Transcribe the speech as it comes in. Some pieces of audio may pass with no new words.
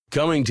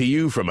Coming to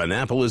you from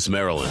Annapolis,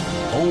 Maryland,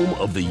 home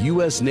of the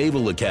U.S.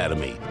 Naval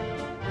Academy,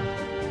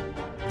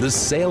 the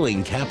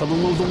sailing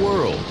capital of the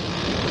world,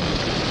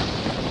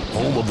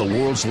 home of the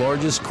world's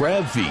largest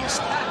crab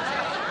feast,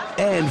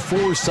 and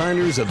 4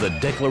 signers of the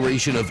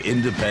Declaration of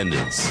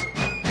Independence.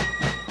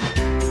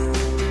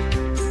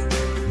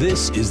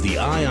 This is the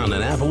Eye on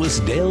Annapolis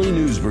Daily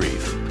News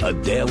Brief, a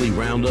daily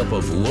roundup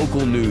of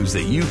local news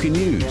that you can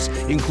use,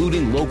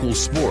 including local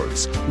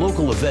sports,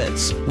 local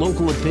events,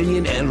 local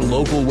opinion, and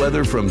local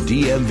weather from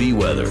DMV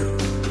Weather.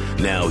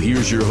 Now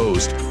here's your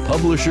host,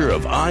 publisher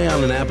of Eye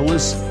on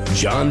Annapolis,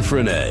 John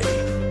Frenaye.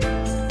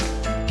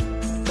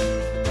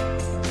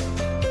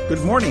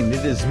 Good morning.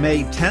 It is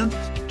May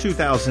 10th,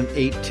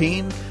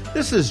 2018.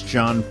 This is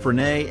John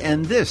Frenaye,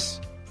 and this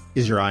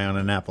is your Eye on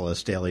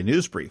Annapolis Daily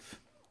News Brief.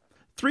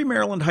 3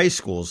 Maryland high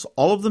schools,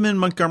 all of them in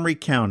Montgomery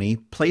County,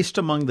 placed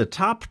among the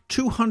top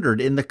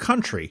 200 in the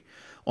country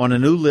on a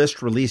new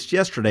list released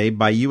yesterday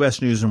by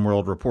U.S. News &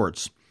 World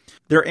Reports.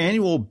 Their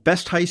annual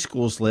Best High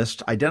Schools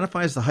list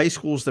identifies the high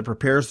schools that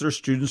prepares their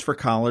students for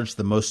college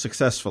the most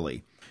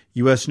successfully.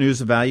 U.S.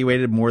 News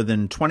evaluated more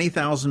than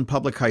 20,000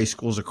 public high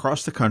schools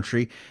across the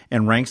country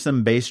and ranks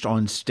them based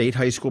on state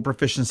high school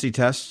proficiency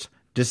tests,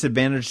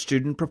 disadvantaged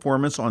student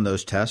performance on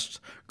those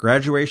tests,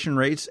 graduation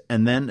rates,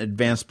 and then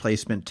advanced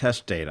placement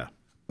test data.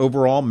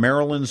 Overall,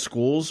 Maryland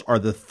schools are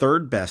the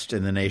 3rd best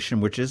in the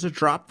nation, which is a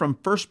drop from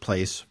first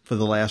place for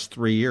the last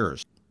 3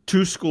 years.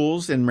 2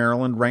 schools in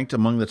Maryland ranked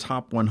among the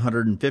top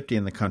 150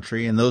 in the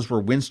country, and those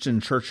were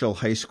Winston Churchill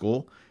High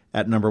School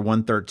at number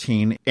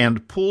 113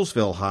 and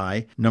Poolesville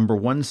High, number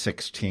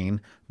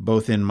 116,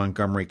 both in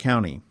Montgomery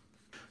County.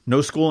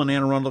 No school in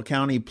Anne Arundel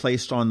County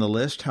placed on the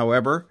list.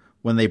 However,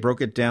 when they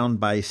broke it down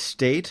by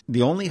state,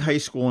 the only high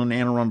school in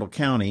Anne Arundel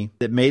County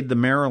that made the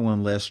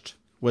Maryland list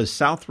was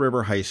South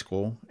River High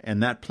School,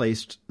 and that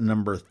placed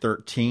number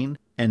 13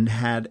 and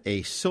had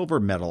a silver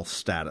medal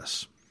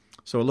status.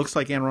 So it looks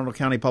like Anne Arundel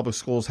County Public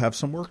Schools have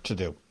some work to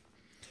do.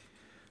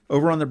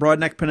 Over on the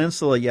Broadneck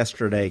Peninsula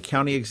yesterday,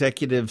 County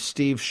Executive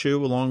Steve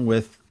Shue, along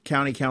with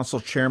County Council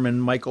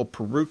Chairman Michael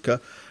Peruka,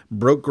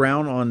 broke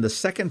ground on the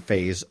second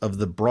phase of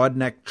the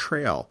Broadneck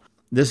Trail.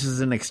 This is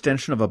an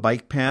extension of a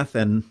bike path,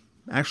 and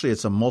actually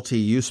it's a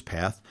multi-use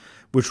path,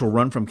 which will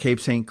run from Cape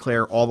St.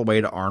 Clair all the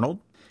way to Arnold.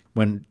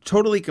 When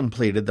totally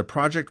completed, the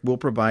project will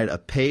provide a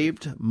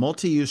paved,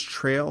 multi-use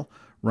trail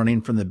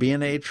running from the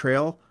B&A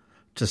Trail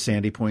to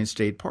Sandy Point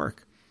State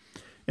Park.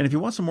 And if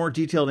you want some more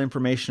detailed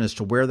information as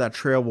to where that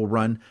trail will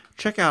run,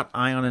 check out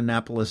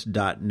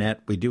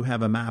eyeonannapolis.net. We do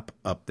have a map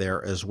up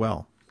there as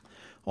well.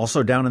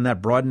 Also down in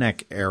that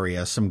Broadneck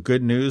area, some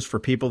good news for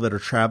people that are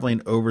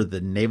traveling over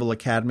the Naval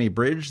Academy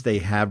Bridge. They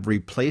have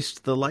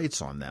replaced the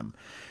lights on them.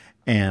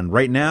 And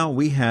right now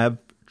we have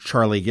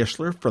Charlie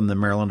Gishler from the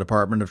Maryland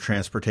Department of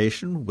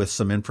Transportation with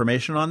some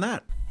information on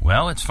that.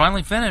 Well, it's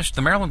finally finished.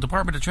 The Maryland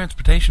Department of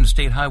Transportation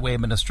State Highway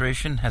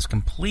Administration has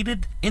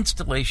completed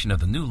installation of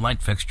the new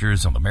light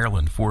fixtures on the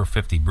Maryland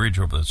 450 bridge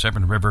over the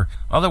Severn River,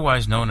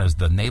 otherwise known as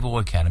the Naval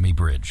Academy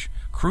Bridge.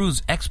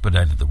 Crews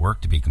expedited the work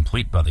to be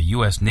complete by the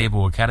U.S.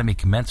 Naval Academy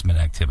commencement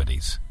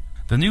activities.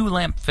 The new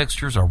lamp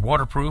fixtures are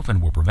waterproof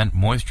and will prevent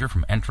moisture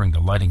from entering the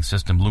lighting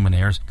system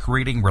luminaires,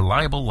 creating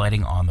reliable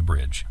lighting on the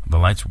bridge. The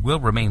lights will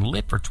remain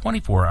lit for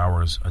 24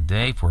 hours a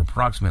day for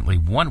approximately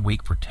 1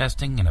 week for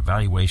testing and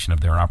evaluation of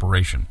their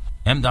operation.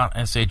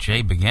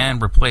 MDOT-SHA began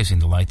replacing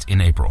the lights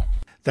in April.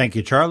 Thank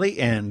you, Charlie,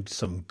 and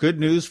some good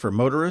news for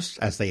motorists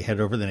as they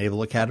head over the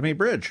Naval Academy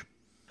Bridge.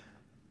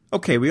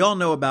 Okay, we all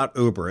know about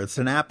Uber. It's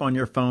an app on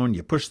your phone.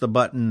 You push the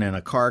button and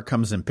a car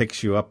comes and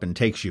picks you up and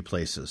takes you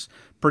places.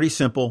 Pretty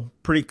simple,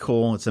 pretty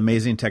cool. It's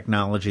amazing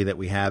technology that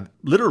we have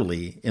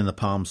literally in the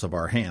palms of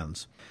our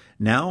hands.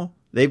 Now,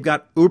 they've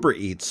got Uber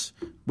Eats,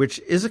 which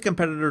is a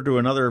competitor to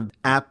another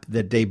app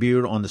that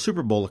debuted on the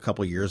Super Bowl a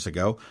couple years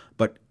ago,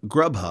 but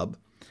Grubhub.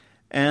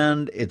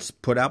 And it's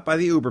put out by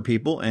the Uber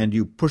people, and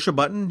you push a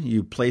button,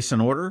 you place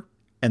an order,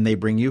 and they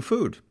bring you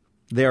food.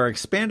 They are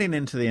expanding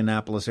into the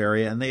Annapolis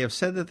area, and they have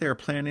said that they are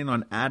planning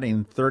on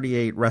adding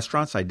 38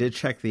 restaurants. I did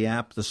check the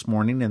app this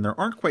morning, and there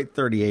aren't quite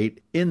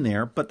 38 in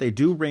there, but they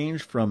do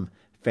range from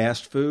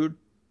fast food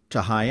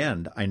to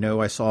high-end. I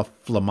know I saw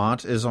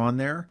Flamant is on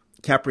there.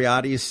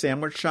 Capriati's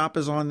Sandwich Shop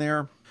is on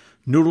there.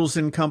 Noodles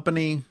and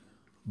Company,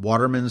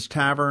 Waterman's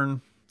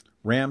Tavern,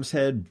 Ram's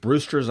Head,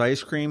 Brewster's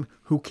Ice Cream.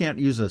 Who can't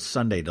use a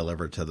sundae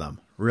delivered to them,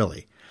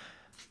 really?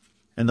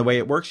 And the way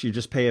it works, you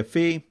just pay a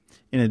fee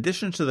in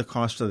addition to the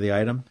cost of the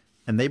item,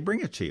 and they bring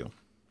it to you.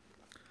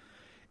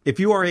 If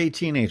you are a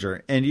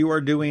teenager and you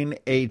are doing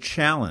a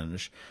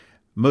challenge,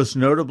 most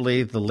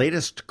notably the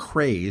latest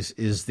craze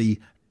is the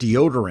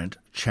deodorant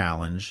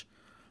challenge,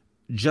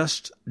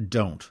 just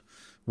don't.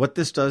 What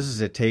this does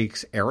is it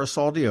takes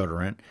aerosol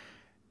deodorant,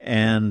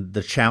 and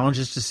the challenge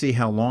is to see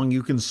how long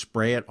you can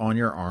spray it on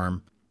your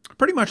arm,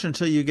 pretty much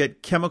until you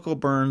get chemical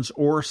burns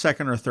or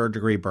 2nd or 3rd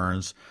degree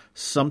burns,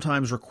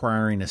 sometimes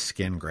requiring a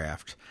skin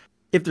graft.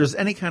 If there's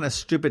any kind of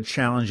stupid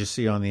challenge you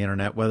see on the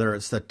internet, whether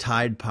it's the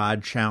Tide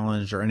Pod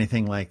challenge or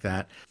anything like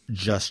that,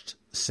 just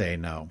say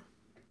no.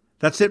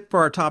 That's it for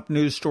our top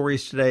news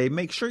stories today.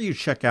 Make sure you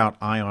check out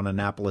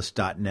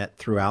eyeonannapolis.net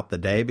throughout the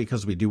day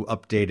because we do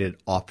update it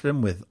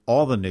often with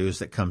all the news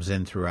that comes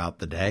in throughout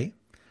the day.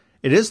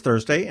 It is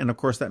Thursday, and of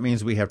course that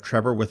means we have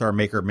Trevor with our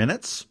Maker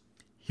Minutes.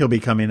 He'll be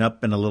coming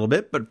up in a little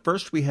bit, but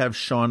first we have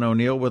Sean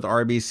O'Neill with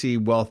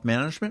RBC Wealth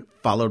Management,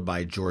 followed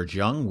by George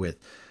Young with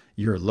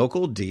your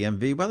local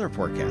DMV weather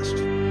forecast.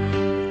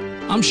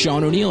 I'm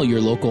Sean O'Neill, your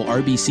local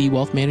RBC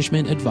Wealth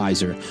Management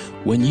advisor.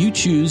 When you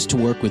choose to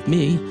work with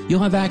me,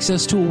 you'll have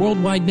access to a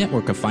worldwide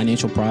network of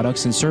financial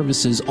products and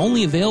services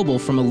only available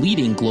from a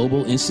leading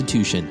global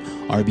institution.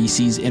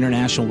 RBC's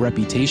international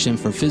reputation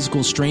for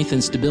physical strength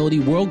and stability,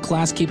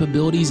 world-class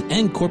capabilities,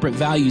 and corporate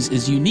values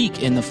is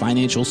unique in the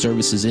financial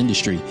services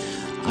industry.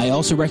 I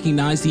also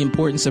recognize the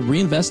importance of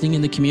reinvesting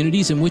in the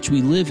communities in which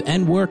we live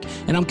and work,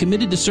 and I'm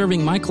committed to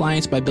serving my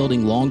clients by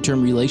building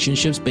long-term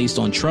relationships based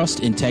on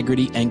trust,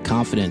 integrity, and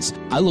confidence.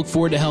 I look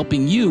forward to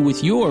helping you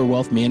with your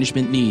wealth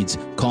management needs.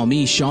 Call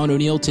me, Sean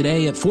O'Neill,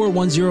 today at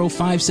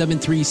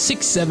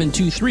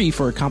 410-573-6723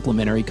 for a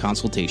complimentary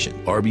consultation.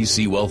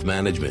 RBC Wealth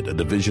Management, a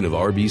division of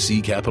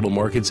RBC Capital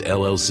Markets,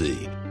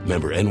 LLC.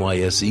 Member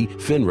NYSE,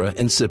 FINRA,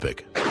 and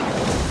SIPC.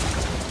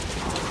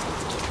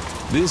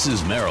 This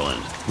is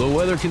Maryland. The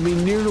weather can be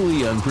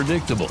nearly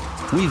unpredictable.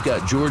 We've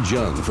got George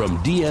Young from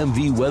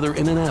DMV Weather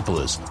in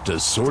Annapolis to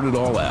sort it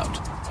all out.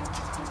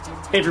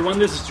 Hey everyone,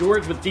 this is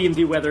George with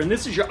DMV Weather, and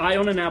this is your Eye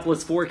on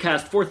Annapolis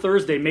forecast for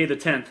Thursday, May the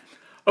 10th.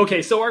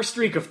 Okay, so our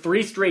streak of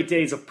 3 straight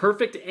days of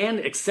perfect and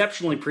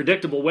exceptionally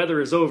predictable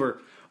weather is over,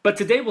 but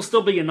today will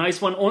still be a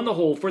nice one on the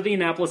whole for the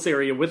Annapolis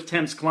area, with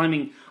temps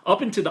climbing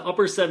up into the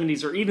upper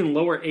 70s or even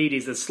lower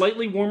 80s as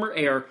slightly warmer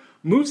air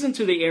moves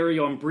into the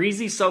area on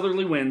breezy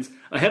southerly winds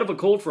ahead of a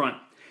cold front.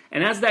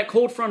 And as that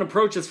cold front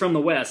approaches from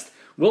the west,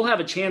 we'll have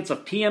a chance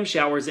of PM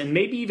showers and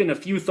maybe even a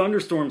few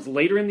thunderstorms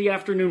later in the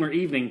afternoon or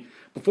evening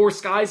before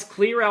skies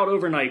clear out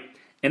overnight.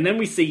 And then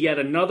we see yet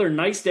another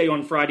nice day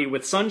on Friday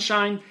with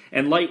sunshine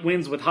and light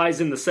winds with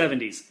highs in the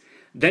 70s.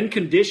 Then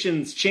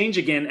conditions change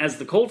again as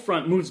the cold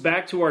front moves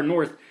back to our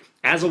north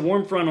as a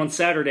warm front on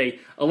Saturday,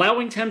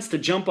 allowing temps to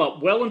jump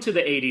up well into the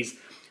 80s,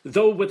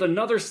 though with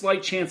another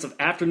slight chance of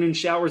afternoon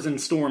showers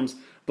and storms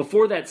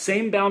before that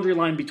same boundary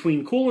line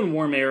between cool and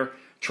warm air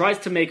tries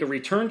to make a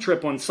return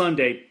trip on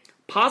Sunday,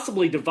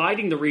 possibly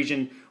dividing the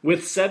region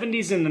with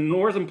 70s in the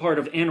northern part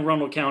of Anne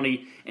Arundel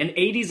County and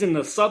 80s in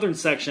the southern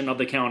section of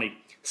the county.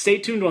 Stay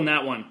tuned on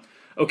that one.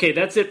 Okay,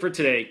 that's it for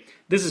today.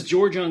 This is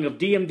George Young of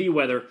DMV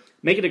Weather.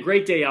 Make it a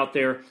great day out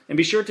there, and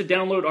be sure to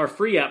download our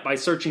free app by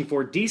searching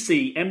for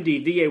DC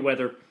MDVA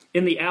Weather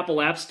in the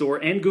Apple App Store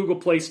and Google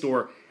Play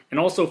Store, and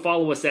also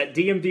follow us at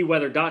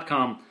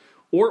dmvweather.com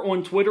or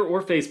on Twitter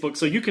or Facebook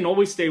so you can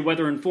always stay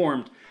weather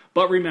informed.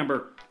 But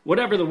remember,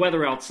 whatever the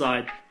weather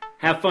outside,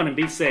 have fun and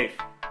be safe.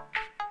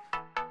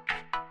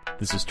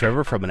 This is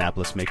Trevor from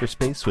Annapolis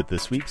Makerspace with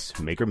this week's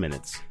Maker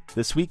Minutes.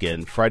 This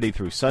weekend, Friday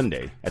through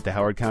Sunday, at the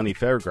Howard County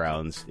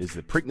Fairgrounds is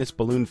the Preakness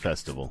Balloon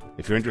Festival.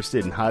 If you're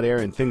interested in hot air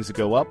and things that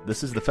go up,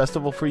 this is the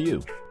festival for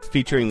you.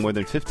 Featuring more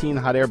than 15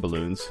 hot air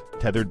balloons,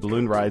 tethered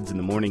balloon rides in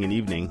the morning and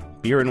evening,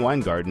 beer and wine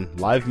garden,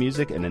 live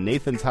music, and a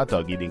Nathan's hot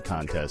dog eating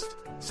contest.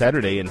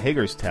 Saturday in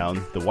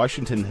Hagerstown, the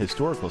Washington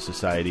Historical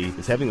Society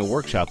is having a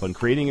workshop on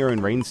creating your own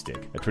rain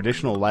stick, a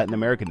traditional Latin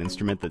American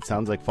instrument that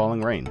sounds like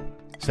falling rain.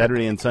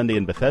 Saturday and Sunday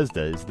in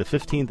Bethesda is the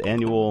 15th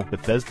annual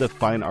Bethesda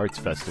Fine Arts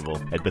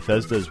Festival at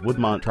Bethesda's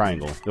Woodmont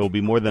Triangle. There will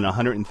be more than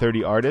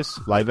 130 artists,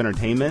 live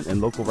entertainment,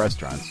 and local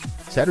restaurants.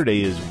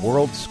 Saturday is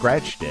World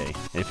Scratch Day,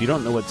 and if you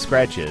don't know what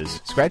Scratch is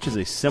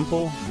a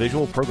simple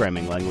visual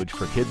programming language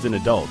for kids and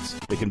adults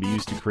that can be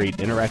used to create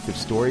interactive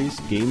stories,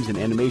 games, and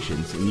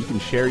animations, and you can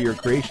share your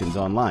creations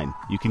online.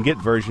 You can get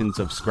versions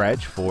of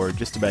Scratch for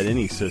just about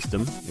any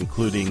system,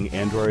 including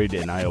Android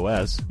and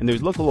iOS, and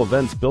there's local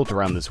events built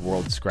around this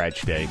World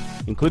Scratch Day,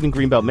 including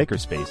Greenbelt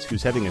Makerspace,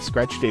 who's having a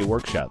Scratch Day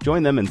workshop.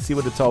 Join them and see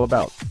what it's all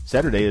about.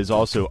 Saturday is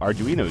also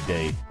Arduino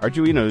Day.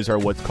 Arduinos are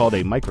what's called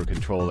a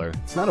microcontroller.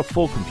 It's not a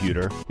full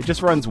computer. It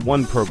just runs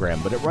one program,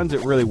 but it runs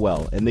it really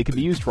well, and they can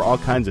be used for all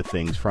kinds of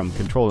things, from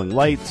controlling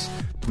lights,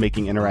 to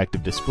making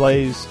interactive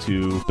displays,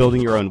 to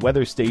building your own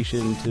weather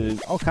station, to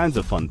all kinds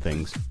of fun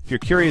things. If you're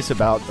curious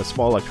about a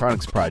small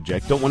electronics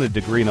project, don't want a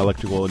degree in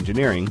electrical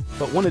engineering,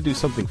 but want to do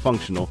something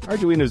functional,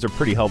 Arduinos are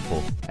pretty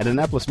helpful. At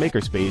Annapolis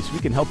Makerspace, we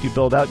can help you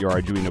build out your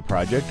Arduino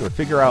project or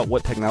figure out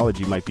what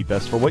technology might be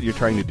best for what you're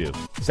trying to do.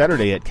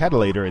 Saturday at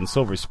Catalator in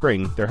Silver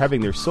Spring, they're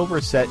having their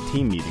Silverset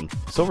team meeting.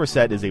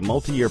 Silverset is a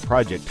multi-year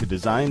project to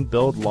design,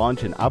 build,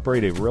 launch, and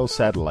operate a real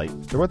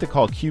satellite. They're what they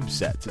call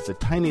CubeSats. It's a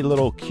tiny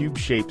little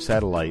cube-shaped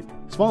satellite,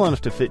 small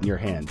enough to fit in your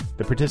hand.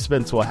 The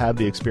participants will have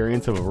the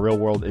experience of a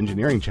real-world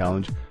engineering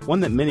challenge, one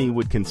that many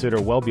would consider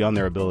well beyond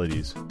their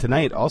abilities.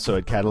 Tonight, also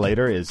at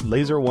Catalator, is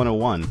Laser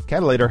 101.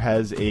 Catalator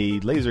has a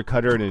laser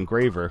cutter and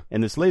engraver,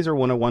 and this Laser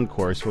 101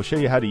 course will show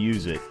you how to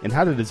use it and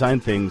how to design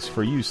things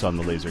for use on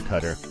the laser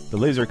cutter. The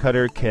laser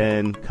cutter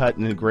can cut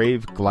and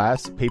engrave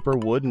glass, paper,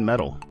 wood, and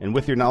metal. And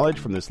with your knowledge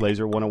from this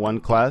Laser 101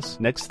 class,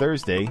 next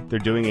Thursday, they're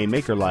doing a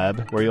Maker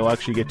Lab where you'll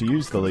actually get to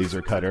use the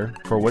laser cutter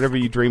for whatever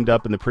you dreamed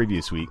up in the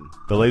previous week.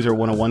 The Laser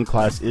 101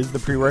 class is the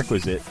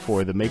prerequisite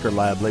for the Maker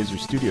Lab Laser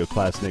Studio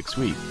class next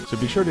week, so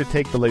be sure to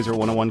take the Laser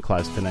 101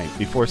 class tonight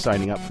before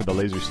signing up for the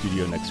Laser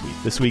Studio next week.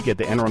 This week at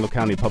the Anne Arundel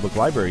County Public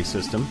Library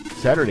System,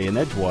 Saturday in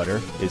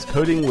Edgewater, is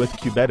Coding with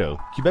Cubeto.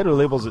 Cubeto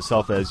labels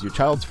itself as your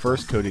child's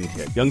first coding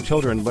kit. Young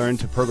children learn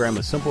to program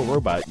a simple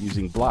robot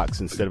using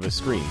blocks instead of a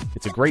screen.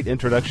 It's a great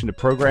introduction to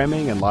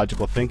programming and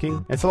logical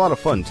thinking. It's a lot of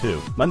fun,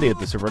 too. Monday at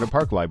the Severna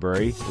Park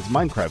Library is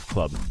Minecraft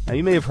Club. Now,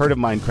 you may have heard of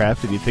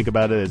Minecraft and you think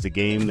about it as a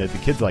game that the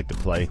kids like to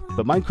play,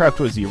 but Minecraft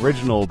was the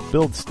original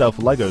build stuff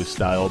Lego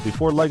style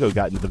before Lego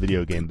got into the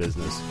video game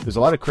business. There's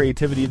a lot of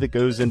creativity that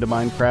goes into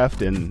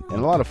Minecraft and a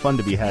lot of fun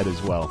to be had as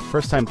well.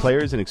 First-time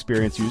players and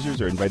experienced users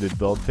are invited to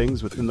build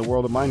things within the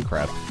world of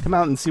Minecraft. Come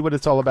out and see what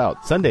it's all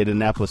about. Sunday at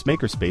Annapolis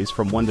Makerspace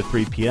from 1 to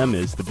 3 p.m.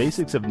 is the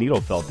basics of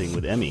needle felting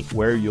with Emmy,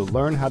 where you'll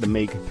learn how to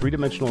make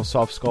three-dimensional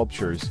soft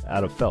sculptures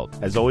out of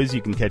felt. As always,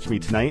 you can catch me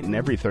tonight and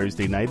every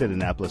Thursday night at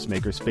Annapolis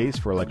Makerspace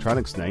for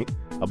Electronics Night.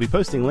 I'll be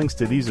posting links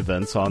to these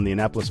events on the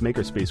Annapolis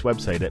Makerspace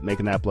website at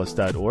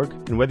makeannapolis.org.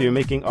 And whether you're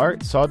making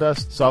art,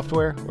 sawdust,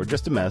 software, or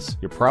just a mess,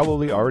 you're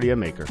probably already a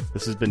maker.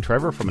 This has been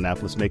Trevor from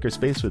Annapolis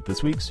Makerspace with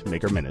this week's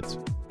Maker Minutes.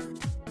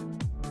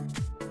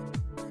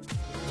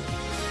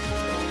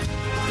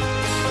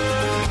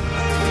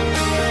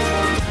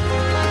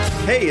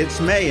 Hey, it's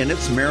May, and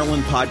it's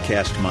Maryland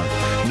Podcast Month.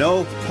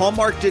 No,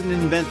 Hallmark didn't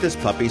invent this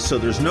puppy, so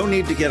there's no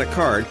need to get a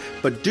card,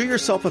 but do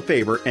yourself a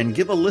favor and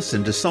give a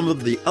listen to some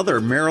of the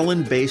other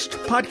Maryland-based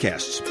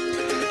podcasts.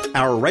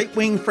 Our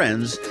right-wing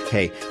friends,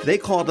 hey, they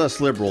called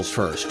us liberals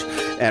first,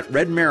 at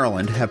Red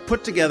Maryland have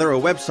put together a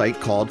website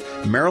called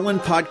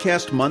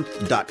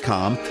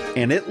MarylandPodcastMonth.com,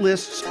 and it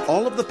lists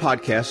all of the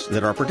podcasts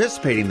that are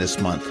participating this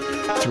month.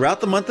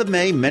 Throughout the month of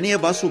May, many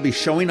of us will be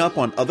showing up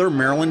on other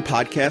Maryland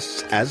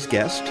podcasts as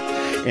guests,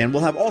 and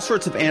we'll have all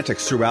sorts of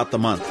antics throughout the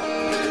month.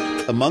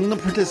 Among the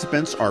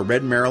participants are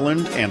Red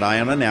Maryland and I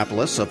on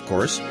Annapolis, of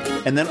course,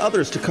 and then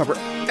others to cover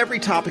every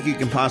topic you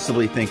can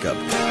possibly think of.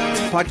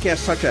 Podcasts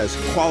such as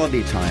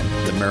Quality Time,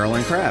 The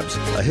Maryland Crabs,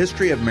 A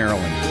History of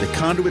Maryland, The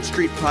Conduit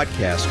Street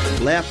Podcast,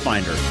 Laugh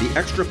Finder, The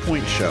Extra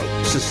Point Show,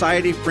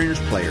 Society Fringe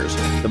Players,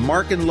 The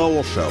Mark and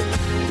Lowell Show,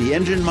 The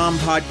Engine Mom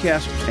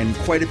Podcast, and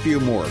quite a few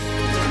more.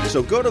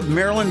 So go to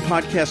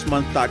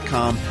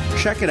MarylandPodcastMonth.com,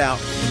 check it out,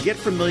 get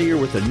familiar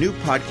with a new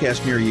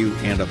podcast near you,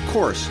 and of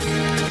course,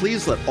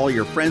 please let all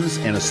your friends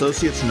and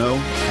associates know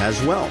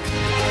as well.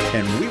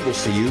 And we will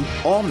see you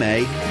all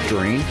May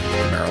during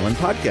Maryland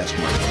Podcast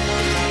Month.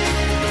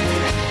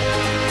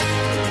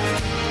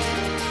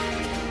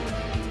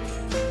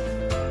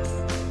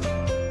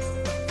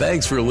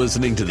 Thanks for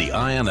listening to the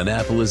Eye on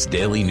Annapolis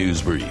Daily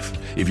News Brief.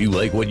 If you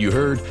like what you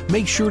heard,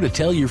 make sure to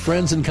tell your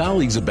friends and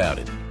colleagues about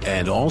it.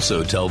 And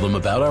also tell them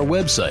about our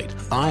website,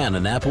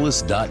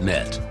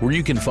 eyeonannapolis.net, where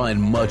you can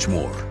find much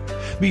more.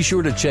 Be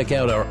sure to check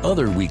out our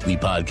other weekly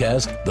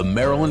podcast, The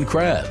Maryland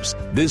Crabs.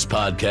 This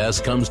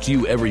podcast comes to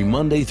you every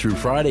Monday through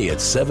Friday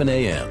at 7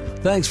 a.m.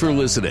 Thanks for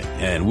listening,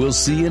 and we'll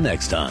see you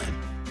next time.